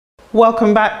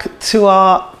Welcome back to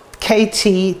our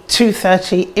KT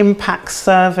 2:30 Impact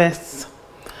service.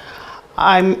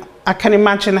 I can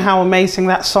imagine how amazing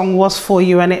that song was for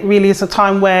you, and it really is a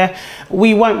time where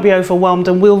we won't be overwhelmed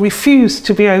and we'll refuse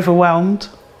to be overwhelmed.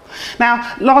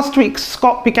 Now, last week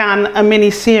Scott began a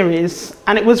mini-series,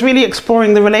 and it was really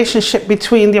exploring the relationship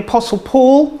between the Apostle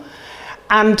Paul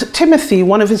and Timothy,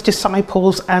 one of his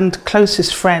disciples and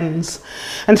closest friends.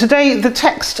 And today the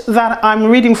text that I'm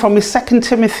reading from is 2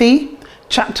 Timothy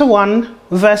chapter 1,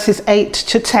 verses 8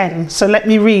 to 10. So let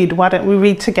me read. Why don't we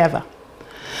read together?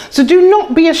 So do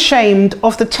not be ashamed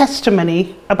of the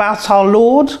testimony about our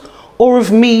Lord or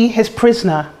of me, his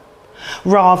prisoner.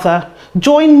 Rather,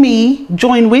 join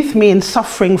with me in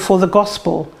suffering for the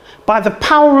gospel by the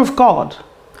power of God.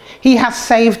 He has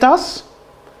saved us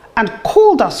and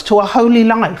called us to a holy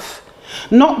life,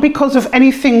 not because of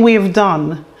anything we have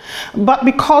done, but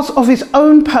because of his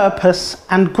own purpose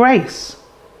and grace.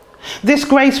 This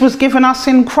grace was given us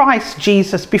in Christ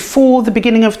Jesus before the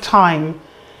beginning of time,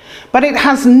 but it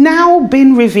has now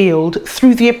been revealed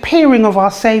through the appearing of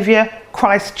our Saviour,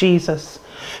 Christ Jesus,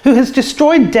 who has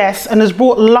destroyed death and has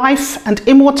brought life and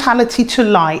immortality to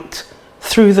light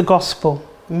through the gospel.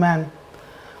 Amen.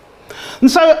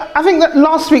 And so I think that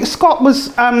last week Scott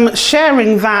was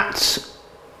sharing that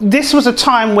this was a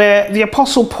time where the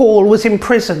Apostle Paul was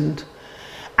imprisoned,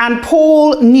 and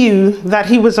Paul knew that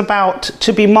he was about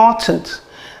to be martyred,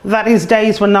 that his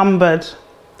days were numbered.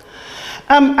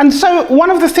 And so one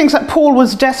of the things that Paul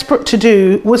was desperate to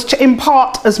do was to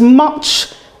impart as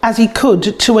much as he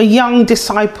could to a young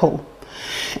disciple.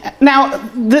 Now,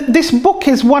 this book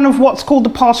is one of what's called the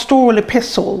pastoral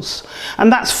epistles,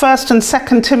 and that's 1st and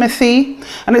 2nd Timothy,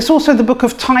 and it's also the book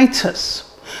of Titus.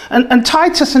 And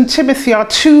Titus and Timothy are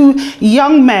two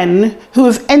young men who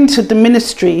have entered the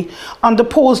ministry under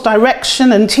Paul's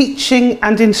direction and teaching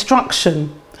and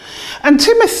instruction. And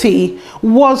Timothy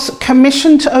was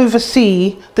commissioned to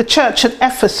oversee the church at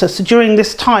Ephesus during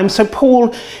this time. So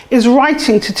Paul is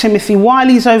writing to Timothy while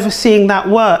he's overseeing that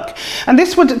work. And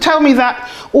this would tell me that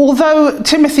although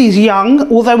Timothy's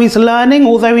young, although he's learning,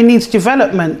 although he needs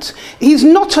development, he's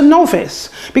not a novice,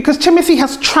 because Timothy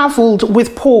has travelled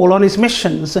with Paul on his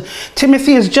missions.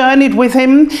 Timothy has journeyed with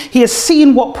him. He has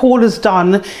seen what Paul has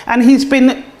done, and he's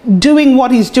been doing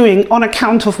what he's doing on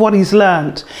account of what he's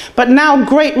learned. But now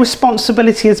great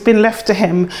responsibility has been left to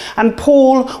him, and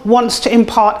Paul wants to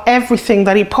impart everything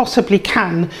that he possibly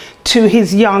can to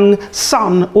his young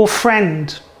son or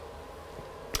friend.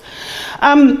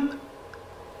 In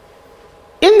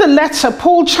the letter,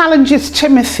 Paul challenges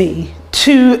Timothy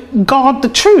to guard the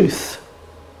truth,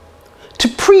 to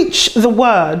preach the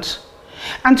word,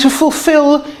 and to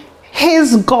fulfill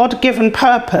his God-given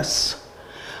purpose.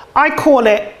 I call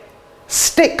it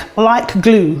stick like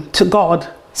glue to God.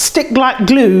 Stick like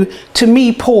glue to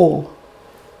me, Paul.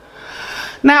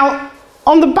 Now,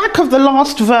 on the back of the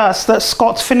last verse that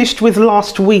Scott finished with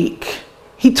last week,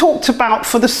 he talked about,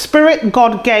 for the Spirit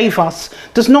God gave us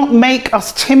does not make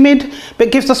us timid,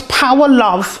 but gives us power,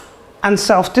 love, and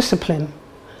self-discipline.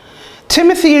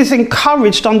 Timothy is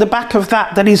encouraged on the back of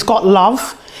that he's got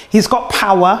love, he's got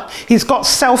power, he's got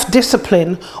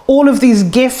self-discipline, all of these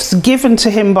gifts given to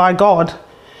him by God.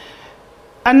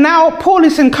 And now Paul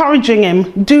is encouraging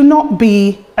him, do not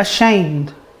be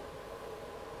ashamed.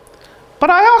 But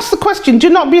I ask the question, do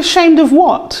not be ashamed of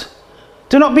what?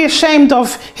 Do not be ashamed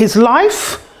of his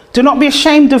life. Do not be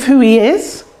ashamed of who he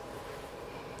is.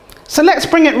 So let's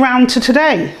bring it round to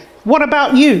today. What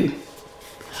about you?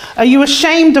 Are you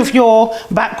ashamed of your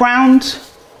background,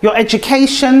 your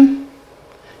education,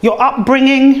 your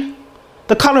upbringing,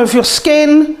 the colour of your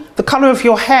skin, the colour of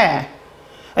your hair?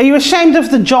 Are you ashamed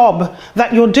of the job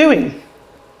that you're doing?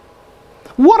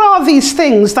 What are these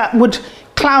things that would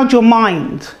cloud your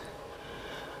mind?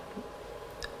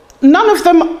 None of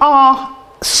them are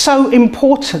so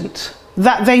important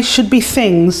that they should be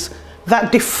things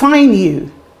that define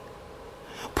you.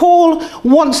 Paul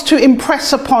wants to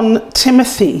impress upon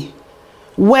Timothy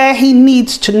where he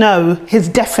needs to know his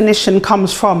definition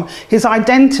comes from, his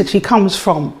identity comes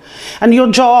from. And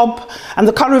your job and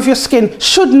the colour of your skin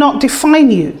should not define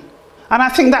you. And I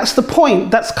think that's the point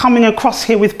that's coming across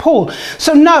here with Paul.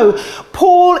 So no,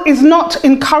 Paul is not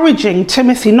encouraging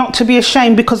Timothy not to be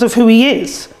ashamed because of who he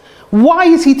is. Why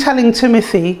is he telling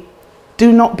Timothy,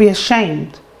 do not be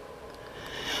ashamed?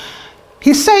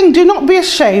 He's saying, do not be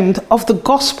ashamed of the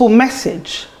gospel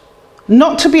message,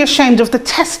 not to be ashamed of the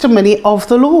testimony of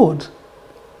the Lord.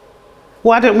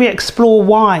 Why don't we explore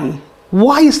why?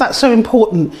 Why is that so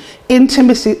important in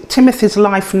Timothy's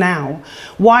life now?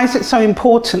 Why is it so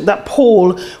important that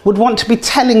Paul would want to be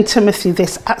telling Timothy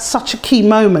this at such a key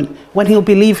moment when he'll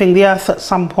be leaving the earth at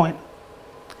some point?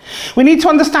 We need to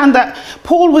understand that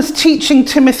Paul was teaching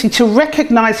Timothy to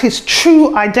recognize his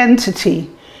true identity,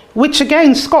 which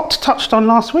again Scott touched on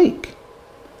last week.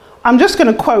 I'm just going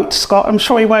to quote Scott, I'm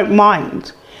sure he won't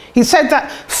mind. He said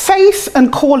that faith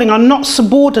and calling are not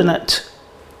subordinate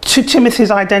to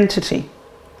Timothy's identity.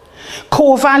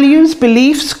 Core values,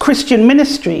 beliefs, Christian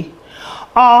ministry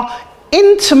are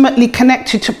intimately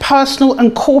connected to personal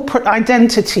and corporate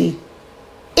identity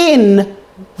in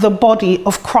the body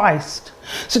of Christ.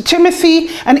 So Timothy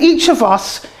and each of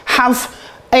us have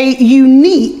a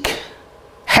unique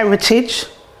heritage,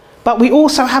 but we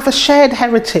also have a shared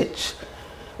heritage.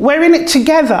 We're in it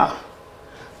together.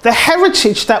 The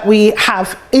heritage that we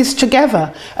have is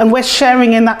together, and we're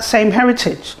sharing in that same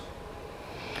heritage.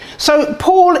 So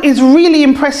Paul is really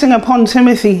impressing upon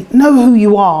Timothy, know who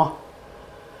you are.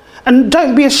 And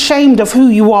don't be ashamed of who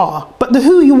you are. But the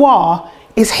who you are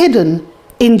is hidden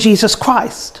in Jesus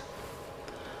Christ.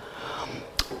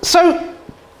 So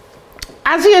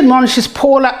as he admonishes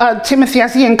Timothy,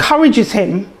 as he encourages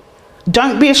him,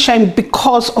 don't be ashamed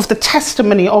because of the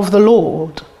testimony of the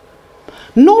Lord.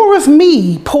 Nor of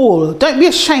me, Paul. Don't be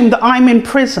ashamed that I'm in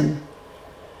prison.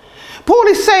 Paul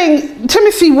is saying,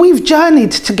 Timothy, we've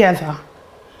journeyed together.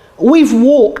 We've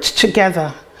walked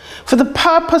together for the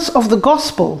purpose of the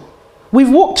gospel. We've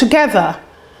walked together,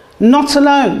 not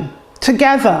alone,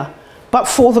 together, but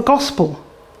for the gospel.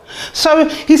 So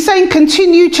he's saying,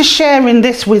 continue to share in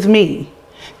this with me.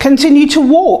 Continue to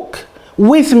walk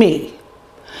with me.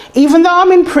 Even though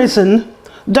I'm in prison,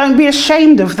 don't be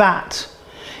ashamed of that.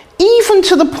 Even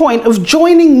to the point of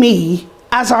joining me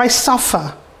as I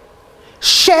suffer.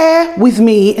 Share with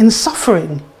me in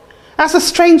suffering. That's a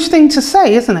strange thing to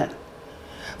say, isn't it?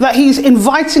 That he's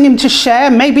inviting him to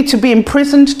share, maybe to be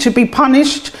imprisoned, to be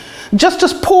punished, just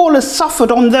as Paul has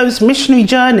suffered on those missionary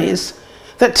journeys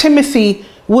that Timothy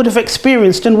would have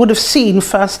experienced and would have seen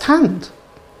firsthand.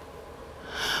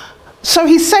 So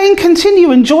he's saying, continue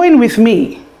and join with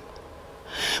me.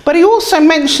 But he also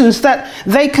mentions that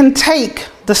they can take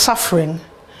the suffering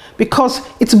because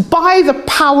it's by the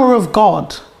power of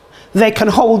God they can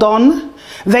hold on,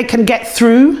 they can get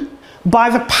through by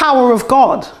the power of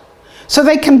God. So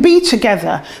they can be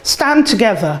together, stand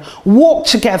together, walk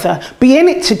together, be in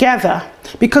it together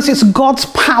because it's God's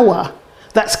power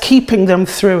that's keeping them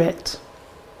through it.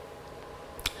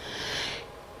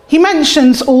 He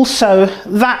mentions also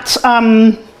that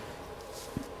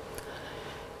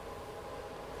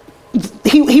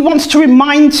he wants to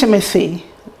remind Timothy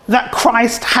that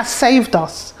Christ has saved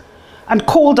us and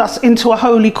called us into a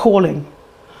holy calling.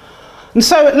 And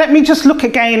so let me just look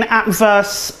again at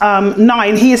verse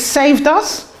 9. He has saved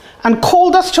us and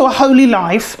called us to a holy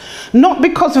life, not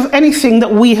because of anything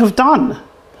that we have done,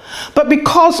 but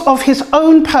because of his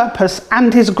own purpose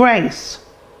and his grace.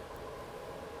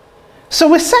 So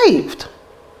we're saved,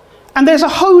 and there's a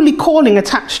holy calling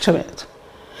attached to it.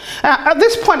 At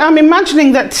this point, I'm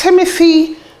imagining that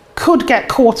Timothy could get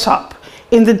caught up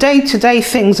in the day-to-day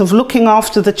things of looking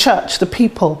after the church, the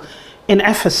people in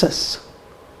Ephesus.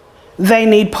 They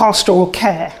need pastoral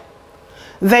care.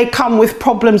 They come with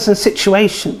problems and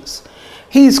situations.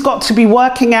 He's got to be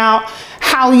working out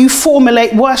how you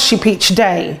formulate worship each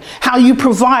day, how you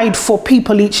provide for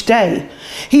people each day.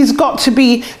 He's got to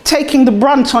be taking the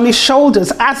brunt on his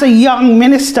shoulders as a young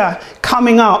minister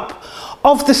coming up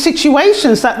of the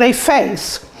situations that they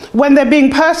face when they're being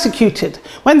persecuted,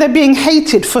 when they're being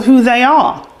hated for who they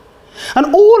are.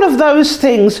 And all of those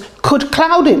things could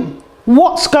cloud him.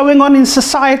 What's going on in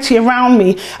society around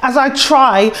me as I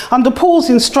try, under Paul's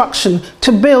instruction,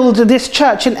 to build this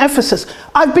church in Ephesus?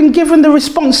 I've been given the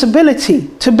responsibility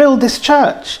to build this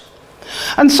church.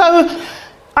 And so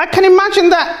I can imagine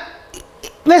that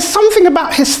there's something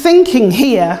about his thinking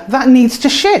here that needs to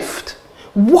shift.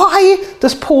 Why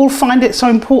does Paul find it so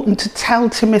important to tell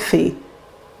Timothy,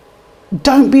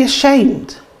 don't be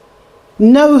ashamed.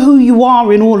 Know who you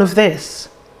are in all of this.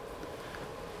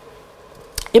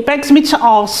 It begs me to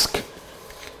ask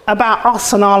about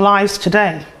us and our lives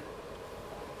today.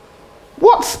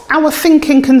 What's our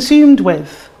thinking consumed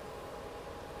with?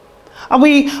 Are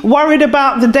we worried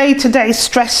about the day-to-day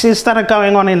stresses that are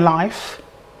going on in life?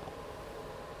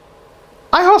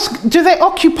 I ask, do they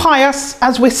occupy us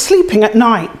as we're sleeping at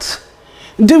night?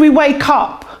 Do we wake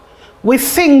up with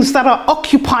things that are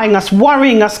occupying us,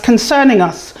 worrying us, concerning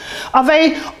us? Are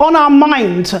they on our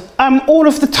mind all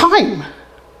of the time?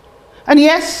 And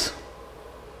yes,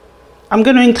 I'm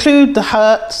going to include the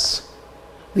hurts,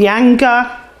 the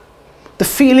anger, the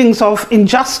feelings of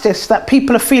injustice that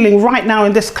people are feeling right now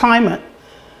in this climate.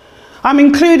 I'm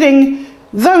including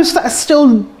those that are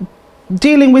still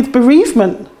dealing with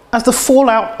bereavement as the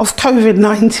fallout of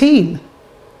COVID-19. And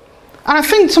I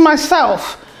think to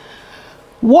myself,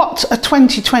 what a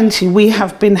 2020 we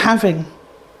have been having.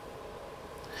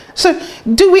 So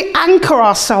do we anchor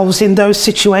ourselves in those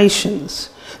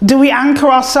situations? Do we anchor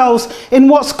ourselves in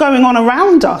what's going on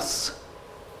around us?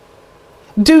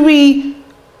 Do we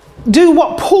do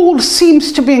what Paul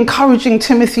seems to be encouraging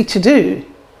Timothy to do,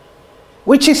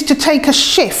 which is to take a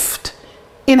shift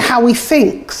in how he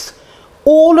thinks?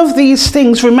 All of these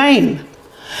things remain.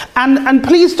 And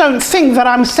please don't think that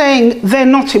I'm saying they're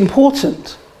not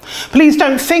important. Please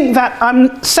don't think that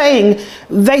I'm saying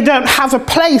they don't have a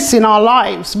place in our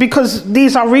lives, because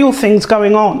these are real things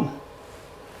going on.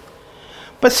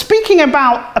 But speaking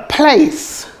about a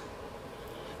place,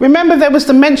 remember there was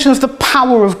the mention of the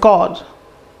power of God.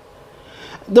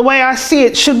 The way I see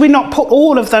it, should we not put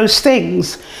all of those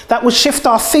things that would shift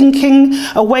our thinking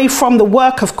away from the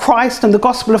work of Christ and the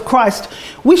gospel of Christ,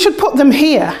 we should put them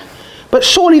here. But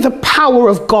surely the power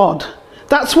of God,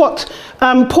 that's what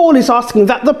Paul is asking,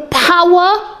 that the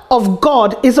power of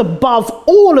God is above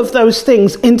all of those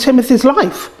things in Timothy's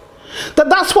life.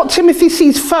 That's what Timothy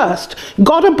sees first.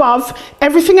 God above,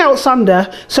 everything else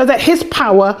under, so that his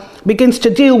power begins to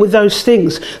deal with those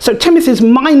things. So Timothy's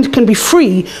mind can be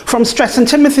free from stress, and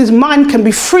Timothy's mind can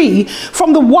be free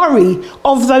from the worry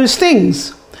of those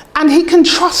things. And he can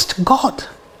trust God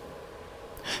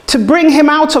to bring him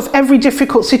out of every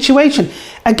difficult situation.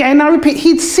 Again, I repeat,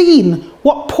 he'd seen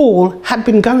what Paul had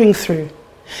been going through.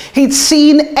 He'd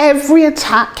seen every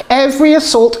attack, every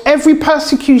assault, every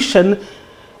persecution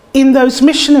in those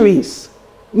missionary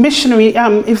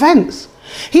events.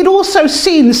 He'd also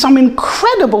seen some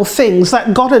incredible things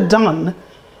that God had done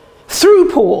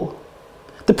through Paul.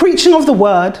 The preaching of the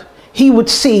word, he would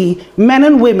see men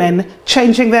and women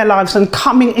changing their lives and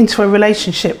coming into a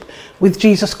relationship with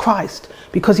Jesus Christ,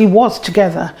 because he was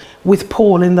together with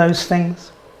Paul in those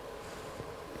things.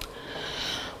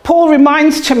 Paul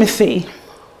reminds Timothy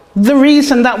the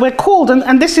reason that we're called,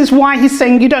 and this is why he's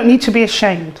saying you don't need to be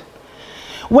ashamed.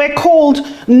 We're called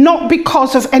not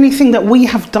because of anything that we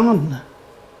have done.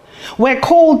 We're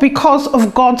called because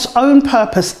of God's own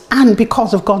purpose and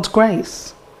because of God's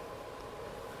grace.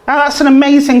 Now that's an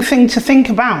amazing thing to think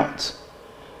about.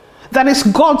 That it's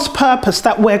God's purpose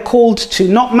that we're called to,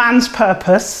 not man's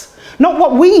purpose, not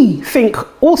what we think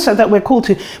also that we're called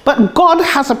to, but God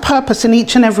has a purpose in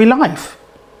each and every life.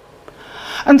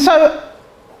 And so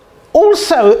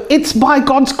also, it's by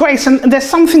God's grace, and there's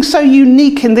something so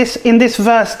unique in this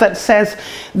verse that says,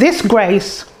 this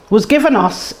grace was given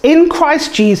us in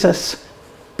Christ Jesus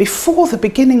before the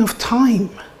beginning of time.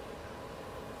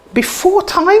 Before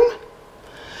time?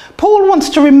 Paul wants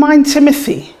to remind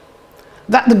Timothy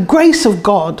that the grace of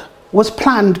God was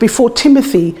planned before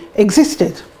Timothy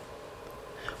existed.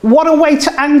 What a way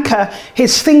to anchor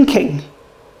his thinking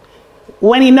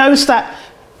when he knows that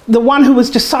the one who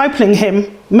was discipling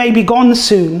him may be gone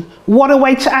soon. What a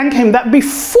way to anchor him that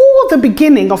before the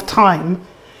beginning of time,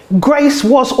 grace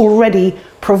was already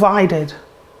provided.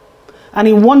 And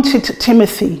he wanted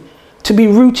Timothy to be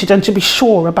rooted and to be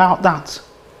sure about that.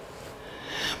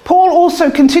 Paul also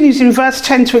continues in verse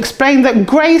 10 to explain that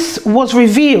grace was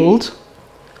revealed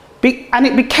and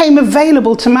it became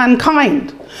available to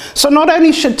mankind. So not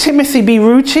only should Timothy be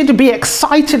rooted, be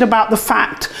excited about the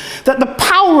fact that the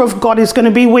power of God is going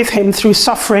to be with him through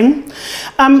suffering,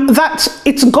 that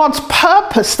it's God's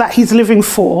purpose that he's living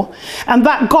for, and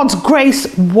that God's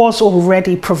grace was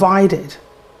already provided.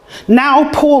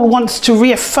 Now Paul wants to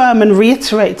reaffirm and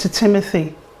reiterate to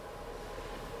Timothy,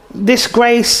 this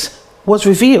grace was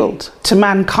revealed to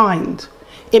mankind.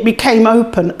 It became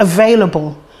open,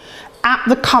 available at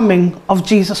the coming of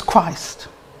Jesus Christ.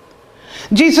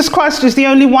 Jesus Christ is the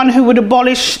only one who would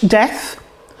abolish death.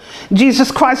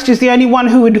 Jesus Christ is the only one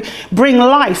who would bring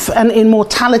life and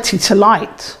immortality to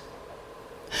light.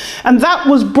 And that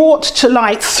was brought to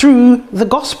light through the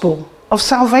gospel of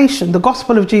salvation, the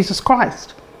gospel of Jesus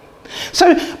Christ.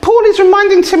 So Paul is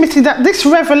reminding Timothy that this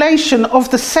revelation of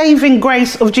the saving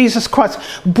grace of Jesus Christ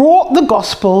brought the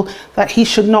gospel that he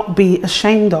should not be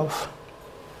ashamed of.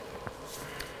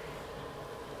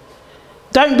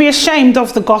 Don't be ashamed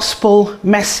of the gospel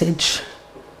message,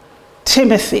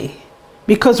 Timothy,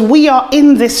 because we are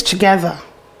in this together.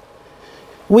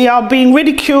 We are being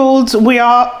ridiculed. We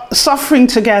are suffering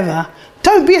together.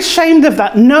 Don't be ashamed of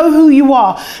that. Know who you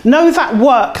are. Know that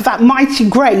work, that mighty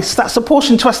grace that's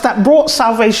apportioned to us, that brought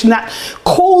salvation, that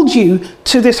called you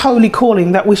to this holy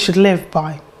calling that we should live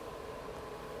by.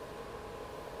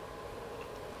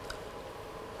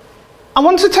 I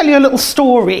want to tell you a little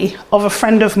story of a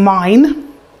friend of mine.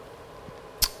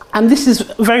 And this is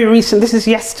very recent, this is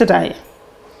yesterday.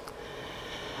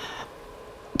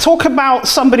 Talk about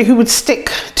somebody who would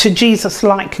stick to Jesus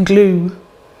like glue.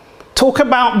 Talk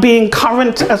about being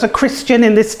current as a Christian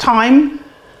in this time.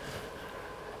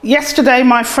 Yesterday,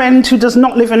 my friend, who does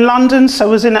not live in London, so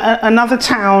was in another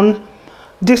town,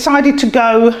 decided to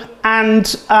go and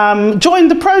join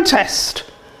the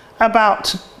protest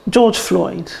about George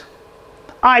Floyd.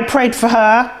 I prayed for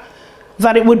her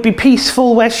that it would be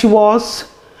peaceful where she was,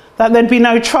 that there'd be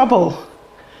no trouble.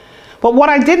 But what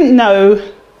I didn't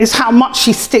know is how much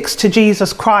she sticks to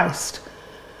Jesus Christ.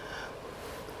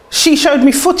 She showed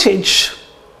me footage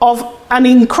of an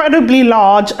incredibly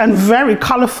large and very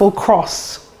colourful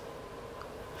cross.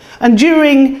 And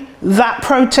during that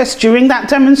protest, during that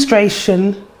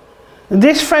demonstration,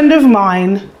 this friend of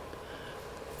mine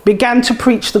began to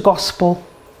preach the gospel.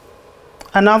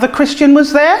 Another Christian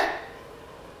was there,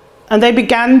 and they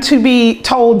began to be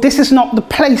told, this is not the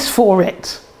place for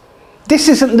it. This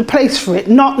isn't the place for it,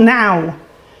 not now.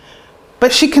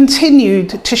 But she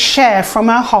continued to share from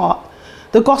her heart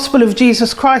the gospel of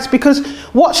Jesus Christ, because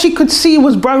what she could see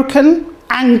was broken,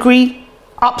 angry,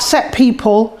 upset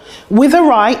people with a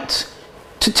right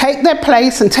to take their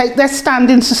place and take their stand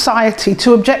in society,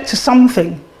 to object to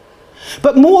something.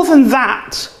 But more than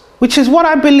that, which is what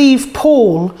I believe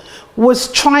Paul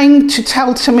was trying to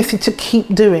tell Timothy to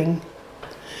keep doing.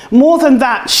 More than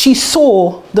that, she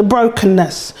saw the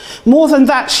brokenness. More than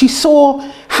that, she saw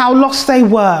how lost they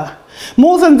were.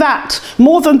 More than that,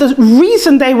 more than the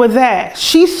reason they were there,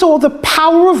 she saw the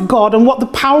power of God and what the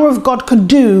power of God could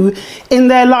do in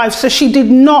their lives. So she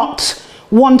did not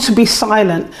want to be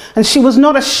silent, and she was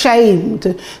not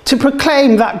ashamed to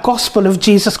proclaim that gospel of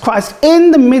Jesus Christ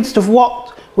in the midst of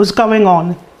what was going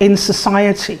on in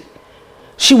society.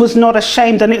 She was not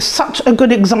ashamed, and it's such a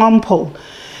good example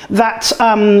that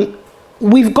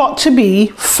we've got to be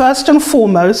first and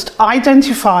foremost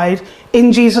identified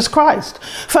in Jesus Christ.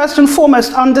 First and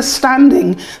foremost,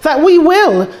 understanding that we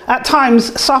will at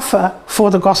times suffer for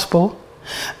the gospel.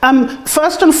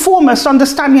 First and foremost,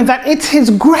 understanding that it's his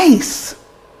grace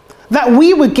that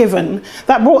we were given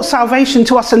that brought salvation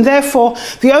to us, and therefore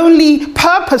the only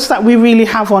purpose that we really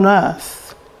have on earth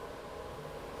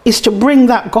is to bring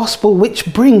that gospel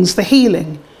which brings the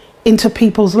healing into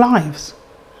people's lives.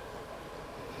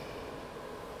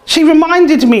 She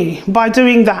reminded me by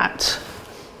doing that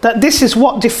this is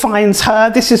what defines her,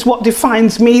 this is what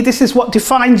defines me, this is what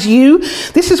defines you,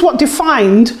 this is what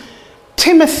defined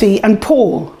Timothy and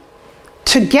Paul.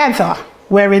 Together,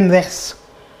 we're in this.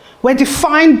 We're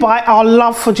defined by our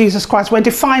love for Jesus Christ. We're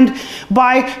defined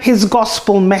by his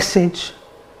gospel message.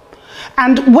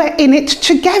 And we're in it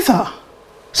together.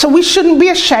 So we shouldn't be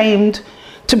ashamed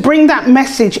to bring that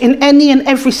message in any and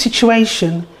every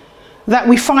situation that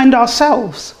we find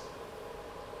ourselves.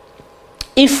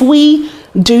 If we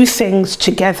do things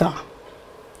together,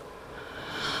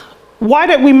 why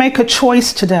don't we make a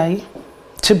choice today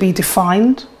to be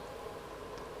defined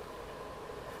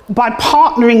by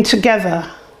partnering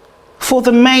together for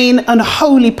the main and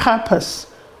holy purpose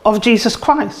of Jesus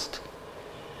Christ?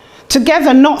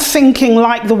 Together, not thinking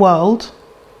like the world,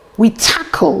 we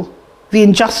tackle the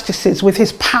injustices with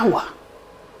his power.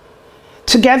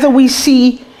 Together we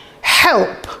see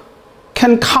help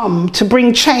can come to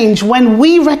bring change when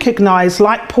we recognize,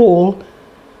 like Paul,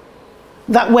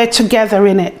 that we're together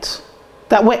in it,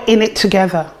 that we're in it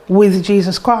together with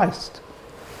Jesus Christ.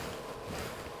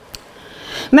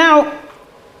 Now,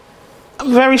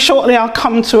 very shortly I'll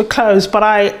come to a close, but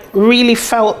I really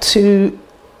felt to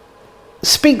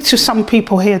speak to some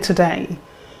people here today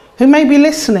who may be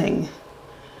listening,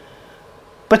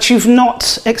 but you've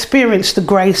not experienced the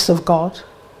grace of God.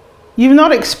 You've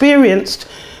not experienced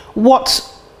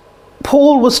what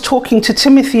Paul was talking to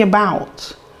Timothy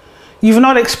about. You've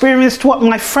not experienced what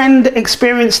my friend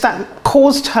experienced that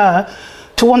caused her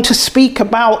to want to speak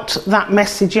about that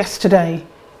message yesterday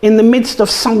in the midst of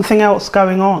something else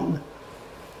going on.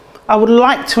 I would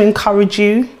like to encourage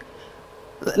you.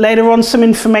 Later on, some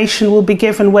information will be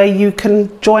given where you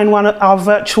can join our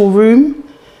virtual room,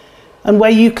 and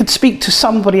where you could speak to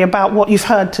somebody about what you've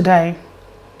heard today,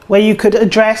 where you could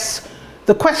address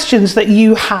the questions that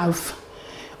you have,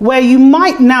 where you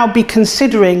might now be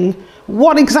considering,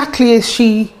 what exactly is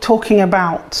she talking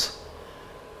about?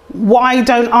 Why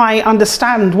don't I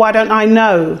understand? Why don't I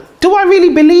know? Do I really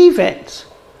believe it?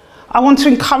 I want to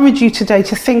encourage you today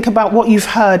to think about what you've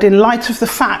heard in light of the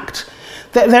fact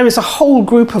that there is a whole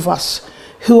group of us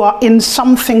who are in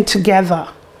something together,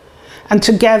 and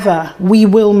together we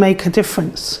will make a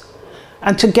difference.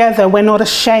 And together we're not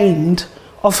ashamed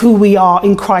of who we are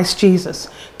in Christ Jesus.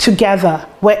 Together,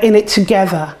 we're in it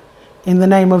together in the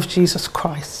name of Jesus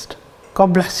Christ.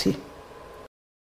 God bless you.